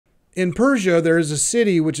In Persia, there is a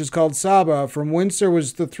city which is called Saba, from whence there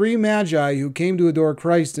was the three magi who came to adore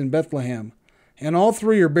Christ in Bethlehem. And all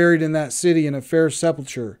three are buried in that city in a fair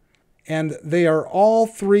sepulchre. And they are all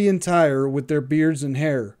three entire with their beards and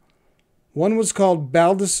hair. One was called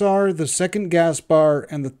Baldassar, the second Gaspar,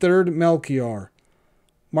 and the third Melchior.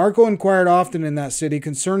 Marco inquired often in that city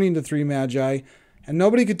concerning the three magi, and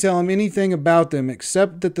nobody could tell him anything about them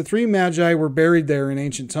except that the three magi were buried there in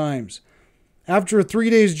ancient times. After a 3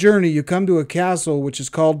 days' journey, you come to a castle which is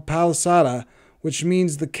called Palisada, which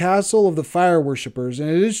means the castle of the fire worshippers. And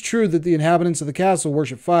it is true that the inhabitants of the castle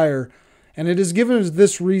worship fire, and it is given as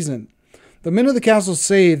this reason. The men of the castle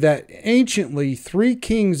say that anciently 3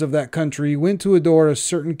 kings of that country went to adore a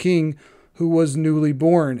certain king who was newly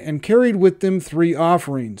born, and carried with them 3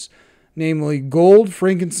 offerings, namely gold,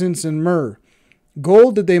 frankincense, and myrrh.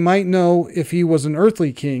 Gold, that they might know if he was an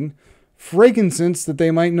earthly king; frankincense, that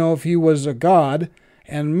they might know if he was a god;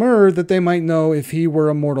 and myrrh, that they might know if he were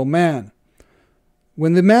a mortal man.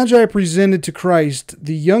 When the Magi presented to Christ,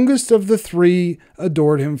 the youngest of the 3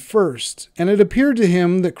 adored him first, and it appeared to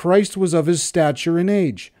him that Christ was of his stature and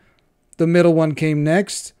age. The middle one came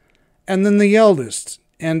next, and then the eldest,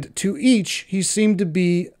 and to each he seemed to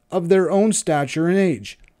be of their own stature and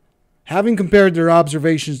age. Having compared their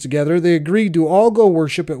observations together, they agreed to all go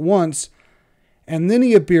worship at once, and then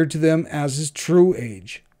he appeared to them as his true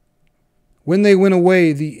age. When they went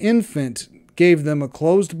away, the infant gave them a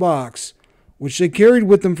closed box, which they carried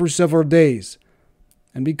with them for several days.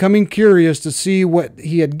 And becoming curious to see what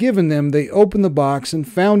he had given them, they opened the box and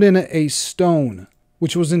found in it a stone,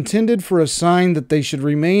 which was intended for a sign that they should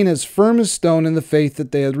remain as firm as stone in the faith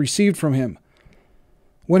that they had received from him.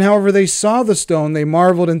 When, however, they saw the stone, they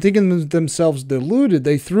marveled, and thinking themselves deluded,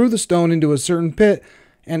 they threw the stone into a certain pit,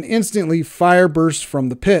 and instantly fire burst from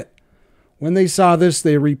the pit. When they saw this,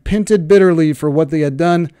 they repented bitterly for what they had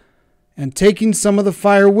done, and taking some of the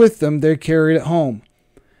fire with them, they carried it home.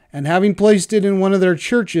 And having placed it in one of their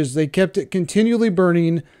churches, they kept it continually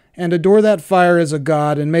burning, and adore that fire as a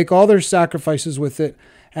god, and make all their sacrifices with it.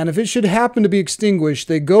 And if it should happen to be extinguished,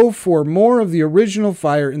 they go for more of the original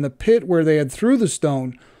fire in the pit where they had threw the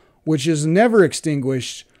stone, which is never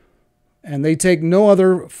extinguished, and they take no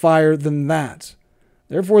other fire than that.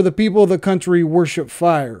 Therefore the people of the country worship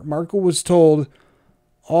fire. Marco was told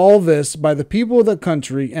all this by the people of the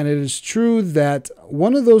country, and it is true that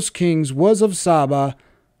one of those kings was of Saba,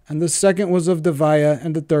 and the second was of Devaya,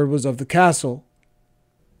 and the third was of the castle.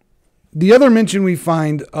 The other mention we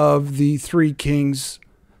find of the 3 kings,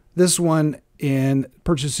 this one in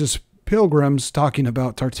Purchas's Pilgrims, talking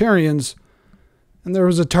about Tartarians, and there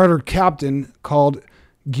was a Tartar captain called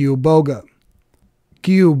Giuboga.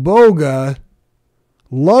 Giuboga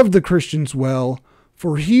loved the Christians well,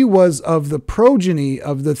 for he was of the progeny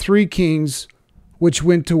of the 3 kings which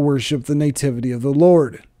went to worship the Nativity of the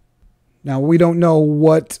Lord. Now, we don't know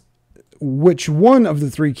which one of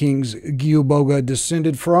the 3 kings Giuboga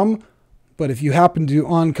descended from, but if you happen to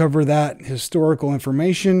uncover that historical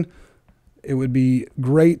information, it would be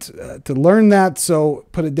great to learn that. So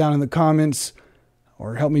put it down in the comments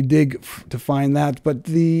or help me dig to find that. But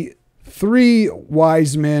the 3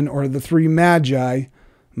 wise men, or the 3 magi,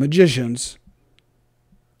 magicians,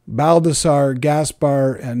 Baldassar,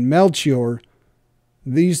 Gaspar, and Melchior,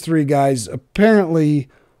 these 3 guys apparently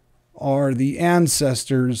are the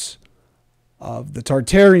ancestors of the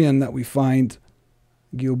Tartarian that we find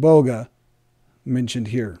Giuboga mentioned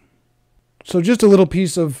here. So just a little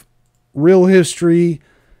piece of real history,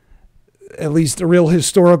 at least a real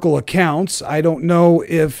historical accounts. I don't know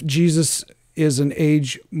if Jesus is an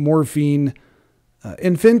age-morphing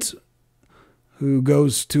infant who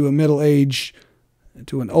goes to a middle age,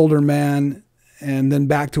 to an older man, and then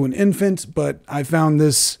back to an infant, but I found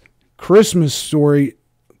this Christmas story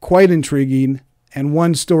quite intriguing, and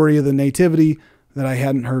one story of the Nativity that I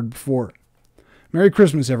hadn't heard before. Merry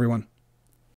Christmas, everyone.